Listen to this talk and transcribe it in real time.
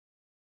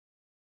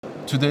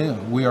Today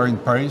we are in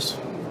Paris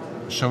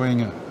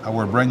showing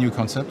our brand new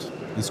concept.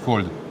 It's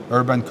called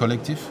Urban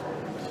Collectif.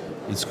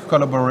 It's a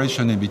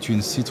collaboration in between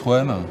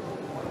Citroen,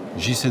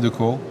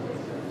 JC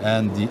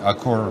and the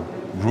Accor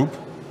group.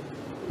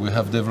 We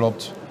have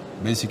developed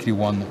basically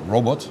one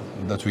robot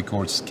that we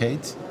call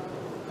Skate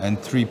and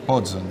 3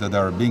 pods that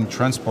are being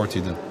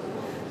transported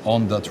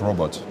on that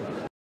robot.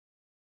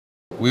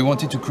 We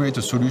wanted to create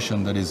a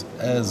solution that is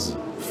as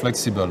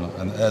flexible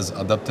and as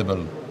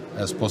adaptable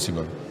as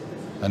possible.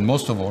 And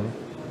most of all,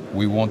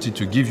 we wanted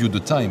to give you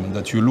the time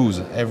that you lose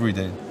every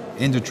day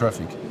in the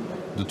traffic,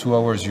 the 2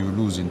 hours you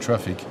lose in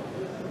traffic,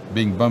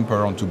 being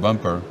bumper onto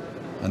bumper,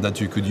 and that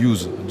you could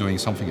use doing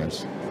something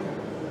else.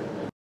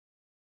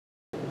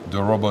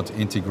 The robot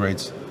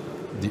integrates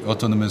the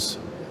autonomous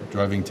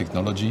driving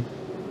technology,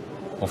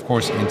 of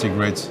course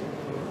integrates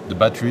the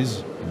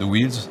batteries, the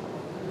wheels,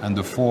 and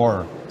the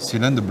 4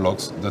 cylinder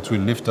blocks that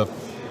will lift up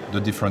the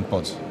different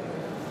pods.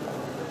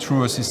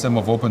 Through a system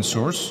of open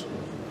source,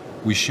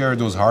 we share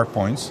those hard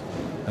points,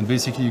 and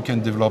basically you can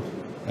develop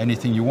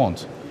anything you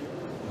want.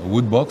 A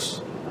wood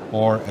box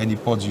or any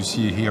pods you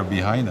see here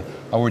behind.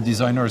 Our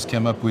designers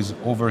came up with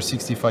over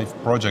 65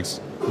 projects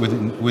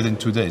within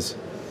 2 days.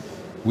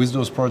 With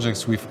those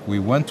projects, we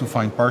went to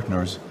find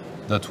partners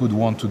that would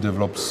want to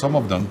develop some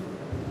of them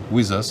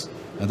with us,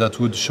 and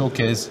that would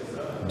showcase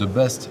the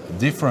best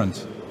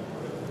different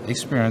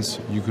experience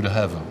you could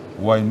have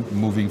while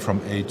moving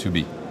from A to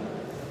B.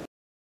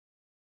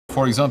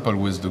 For example,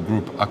 with the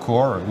group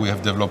Accor, we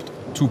have developed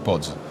 2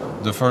 pods.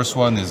 The first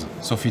one is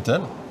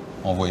Spherical,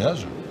 en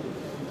voyage.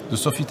 The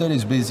Spherical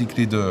is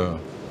basically the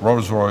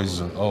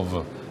Rolls-Royce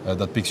of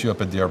that picks you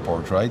up at the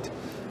airport, right?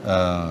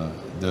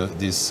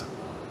 This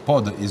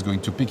pod is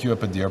going to pick you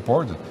up at the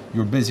airport.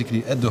 You're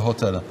basically at the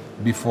hotel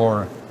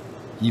before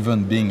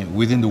even being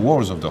within the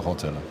walls of the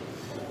hotel.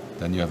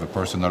 Then you have a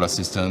personal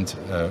assistant,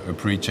 a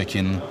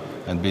pre-check-in,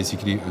 and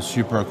basically a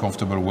super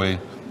comfortable way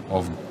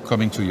of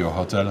coming to your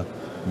hotel,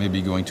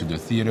 maybe going to the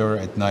theater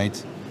at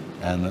night.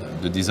 And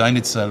the design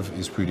itself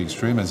is pretty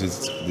extreme, as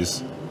it's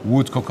this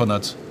wood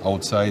coconut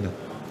outside,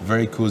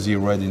 very cozy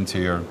red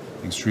interior,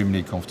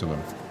 extremely comfortable.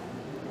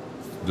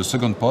 The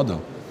second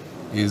pod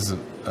is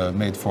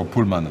made for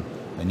Pullman.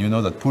 And you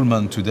know that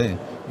Pullman today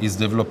is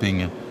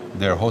developing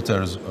their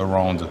hotels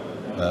around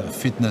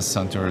fitness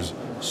centers,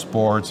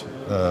 sport,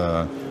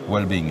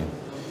 well-being.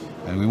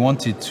 And we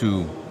wanted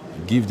to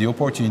give the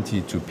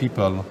opportunity to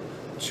people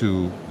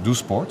to do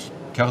sport,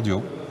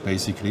 cardio,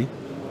 basically,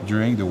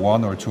 during the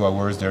 1 or 2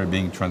 hours they're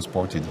being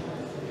transported.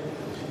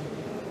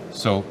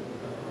 So,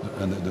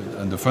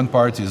 and the fun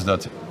part is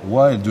that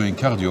while doing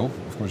cardio,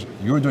 of course,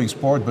 you're doing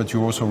sport, but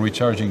you're also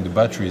recharging the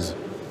batteries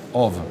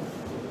of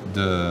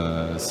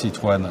the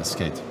Citroen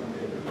Skate.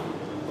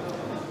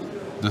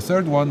 The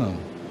third one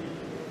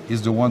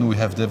is the one we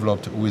have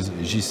developed with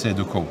JC.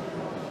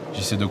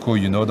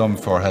 JC, you know them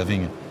for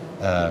having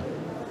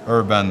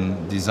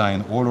urban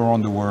design all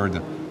around the world,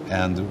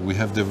 and we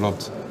have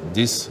developed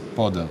this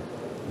pod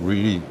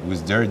really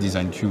with their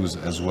design cues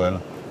as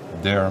well,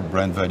 their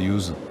brand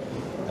values.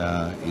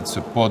 It's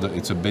a pod,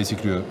 it's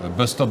basically a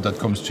bus stop that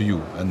comes to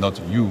you and not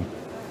you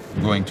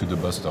going to the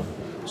bus stop.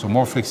 So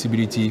more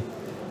flexibility,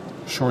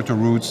 shorter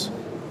routes,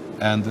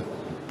 and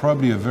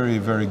probably a very,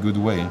 very good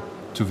way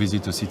to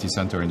visit a city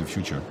center in the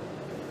future.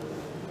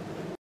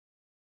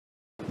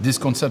 This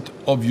concept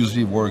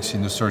obviously works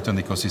in a certain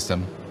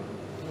ecosystem.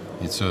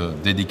 It's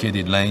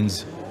dedicated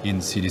lanes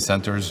in city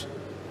centers.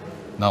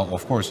 Now,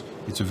 of course,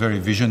 it's a very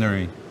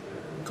visionary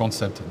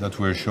concept that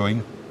we're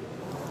showing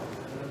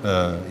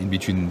in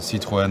between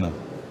Citroen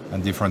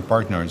and different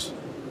partners.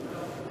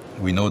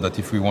 We know that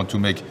if we want to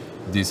make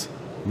this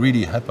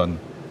really happen,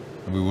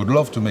 and we would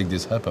love to make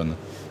this happen,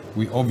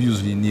 we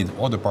obviously need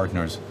other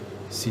partners,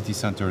 city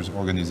centers,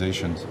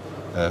 organizations,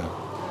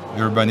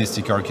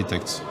 urbanistic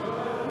architects,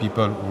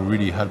 people who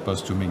really help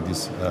us to make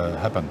this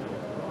happen.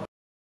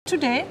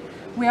 Today,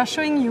 we are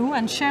showing you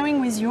and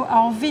sharing with you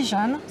our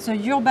vision,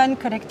 the Urban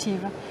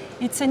Collective.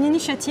 It's an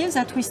initiative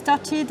that we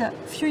started a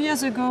few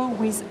years ago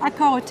with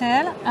Accor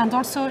Hotel and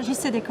also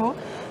JC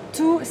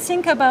to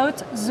think about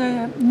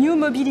the new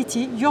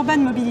mobility,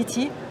 urban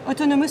mobility,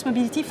 autonomous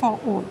mobility for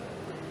all.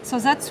 So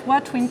that's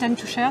what we intend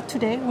to share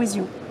today with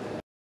you.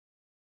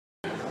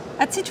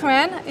 At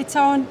Citroen, it's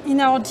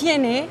in our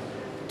DNA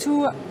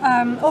to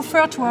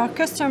offer to our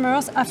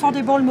customers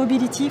affordable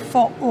mobility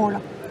for all.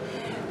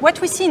 What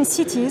we see in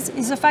cities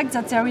is the fact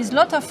that there is a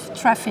lot of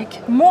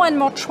traffic, more and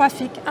more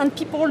traffic, and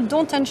people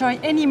don't enjoy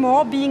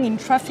anymore being in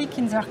traffic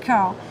in their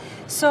car.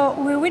 So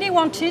we really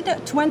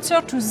wanted to answer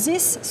to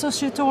this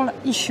societal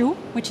issue,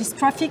 which is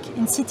traffic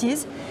in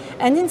cities,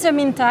 and in the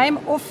meantime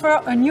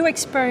offer a new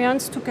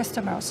experience to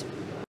customers.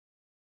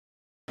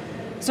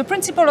 The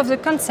principle of the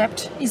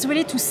concept is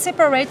really to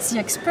separate the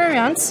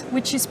experience,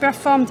 which is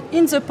performed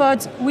in the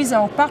pods with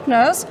our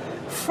partners,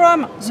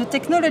 from the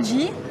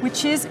technology,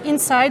 which is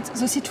inside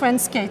the Citroen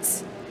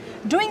skates.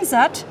 Doing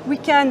that, we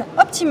can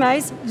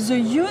optimize the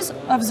use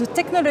of the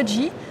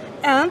technology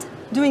and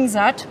doing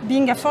that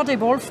being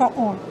affordable for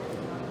all.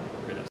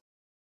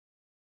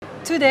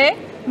 Today,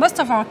 most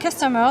of our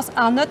customers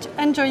are not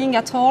enjoying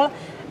at all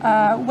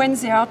when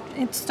they are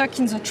stuck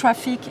in the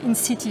traffic in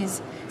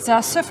cities. They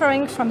are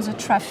suffering from the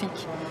traffic.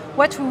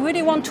 What we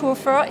really want to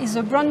offer is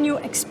a brand new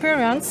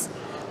experience.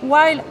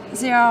 While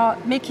they are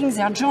making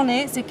their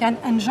journey, they can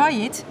enjoy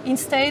it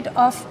instead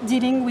of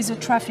dealing with the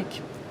traffic.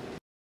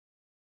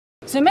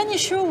 The main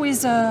issue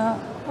with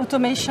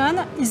automation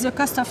is the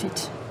cost of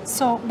it.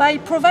 So by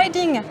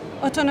providing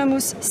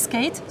autonomous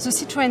skate, the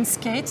Citroen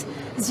skate,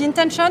 the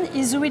intention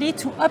is really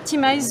to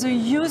optimize the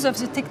use of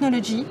the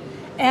technology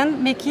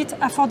and make it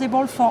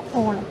affordable for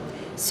all.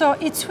 So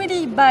it's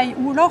really by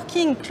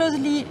working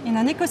closely in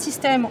an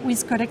ecosystem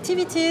with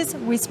collectivities,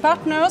 with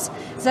partners,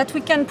 that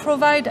we can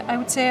provide, I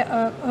would say,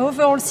 an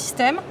overall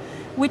system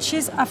which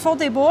is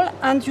affordable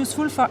and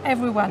useful for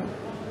everyone.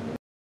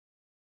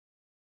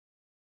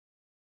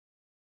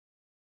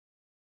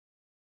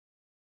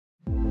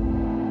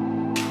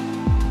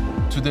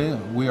 Today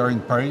we are in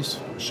Paris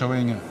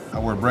showing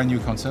our brand new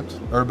concept,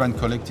 Urban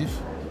Collectif.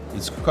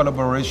 It's a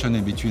collaboration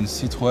in between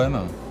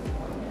Citroen,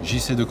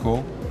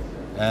 Spherical,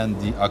 and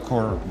the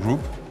Accor group.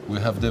 We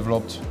have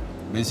developed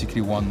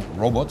basically one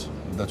robot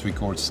that we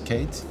call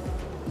Skate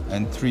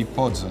and 3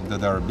 pods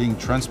that are being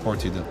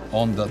transported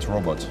on that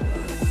robot.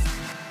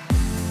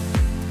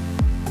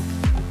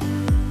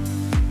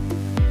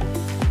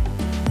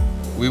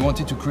 We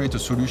wanted to create a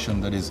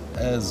solution that is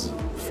as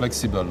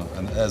flexible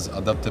and as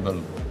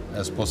adaptable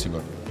as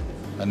possible.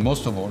 And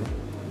most of all,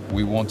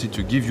 we wanted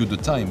to give you the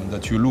time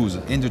that you lose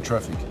in the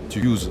traffic to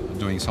use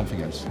doing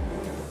something else.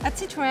 At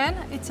Citroen,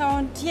 it's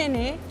our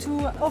DNA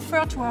to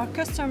offer to our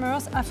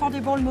customers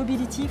affordable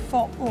mobility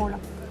for all.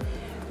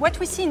 What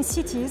we see in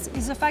cities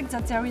is the fact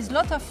that there is a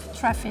lot of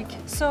traffic,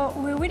 so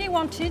we really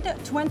wanted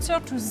to answer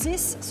to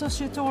this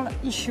societal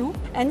issue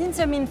and in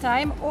the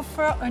meantime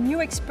offer a new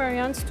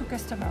experience to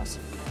customers.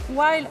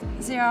 While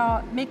they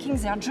are making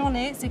their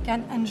journey, they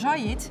can enjoy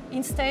it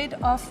instead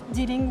of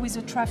dealing with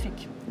the traffic.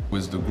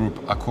 With the group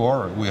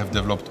Accor, we have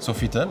developed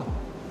Spherical,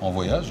 en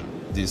voyage.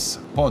 This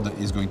pod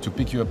is going to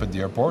pick you up at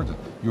the airport.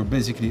 You're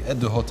basically at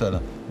the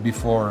hotel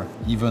before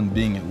even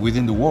being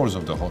within the walls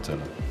of the hotel.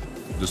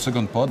 The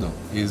second pod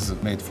is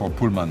made for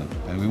Pullman,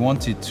 and we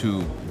wanted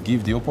to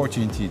give the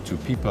opportunity to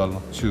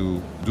people to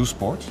do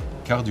sport,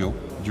 cardio,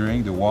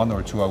 during the 1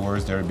 or 2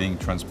 hours they're being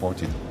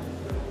transported.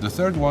 The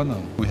third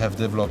one we have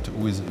developed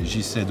with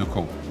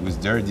Spherical, with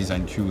their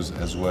design cues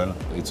as well.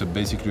 It's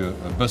basically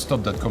a bus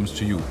stop that comes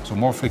to you. So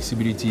more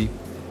flexibility,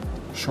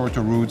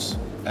 shorter routes,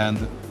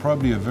 and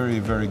probably a very,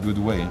 very good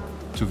way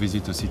to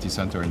visit a city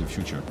center in the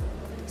future.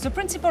 The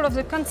principle of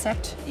the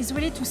concept is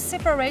really to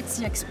separate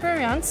the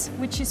experience,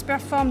 which is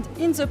performed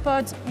in the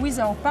pod with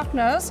our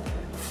partners,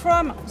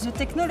 from the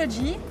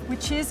technology,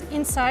 which is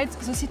inside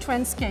the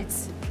Citroen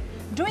skates.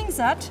 Doing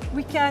that,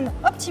 we can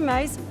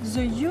optimize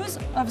the use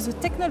of the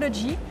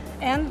technology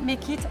and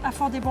make it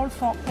affordable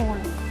for all.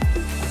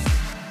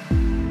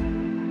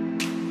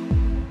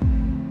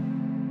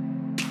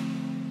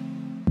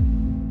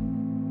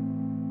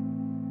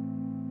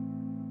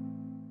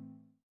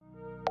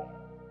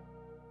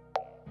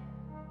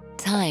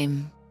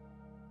 Time.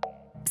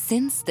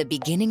 Since the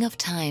beginning of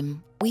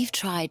time, we've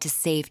tried to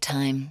save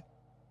time.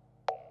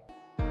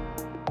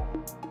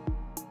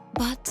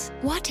 But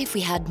what if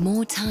we had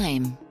more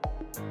time?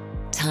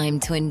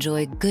 Time to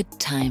enjoy good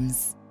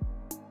times.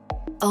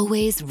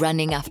 Always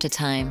running after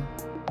time.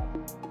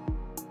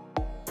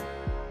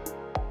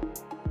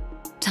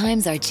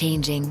 Times are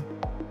changing.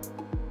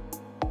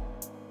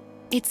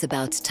 It's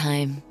about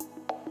time.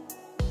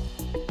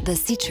 The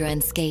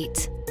Citroen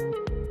skate.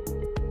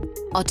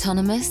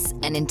 Autonomous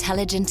and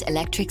intelligent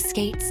electric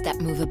skates that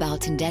move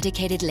about in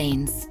dedicated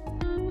lanes.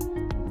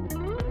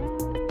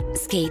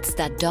 Skates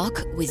that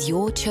dock with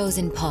your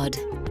chosen pod,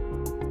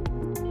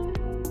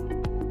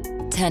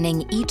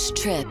 turning each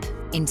trip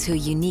into a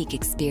unique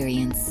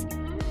experience.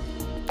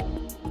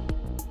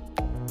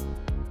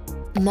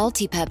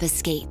 Multi-purpose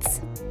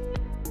skates,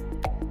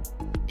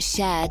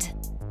 shared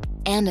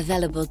and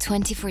available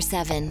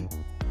 24/7,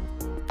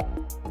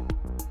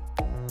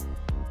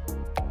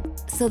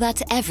 so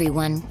that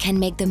everyone can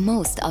make the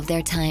most of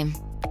their time.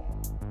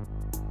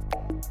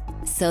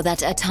 So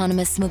that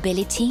autonomous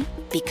mobility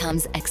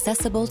becomes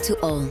accessible to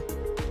all.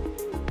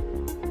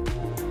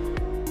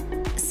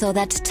 So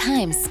that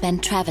time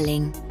spent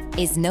traveling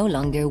is no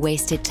longer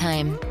wasted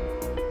time.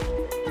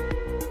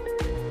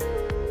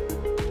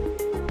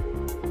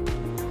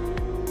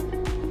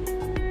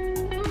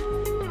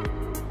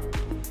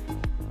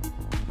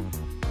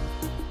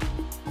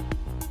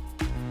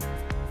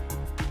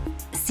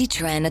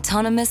 Citroen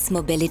Autonomous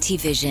Mobility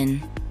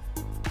Vision.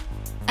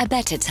 A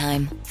better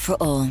time for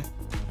all.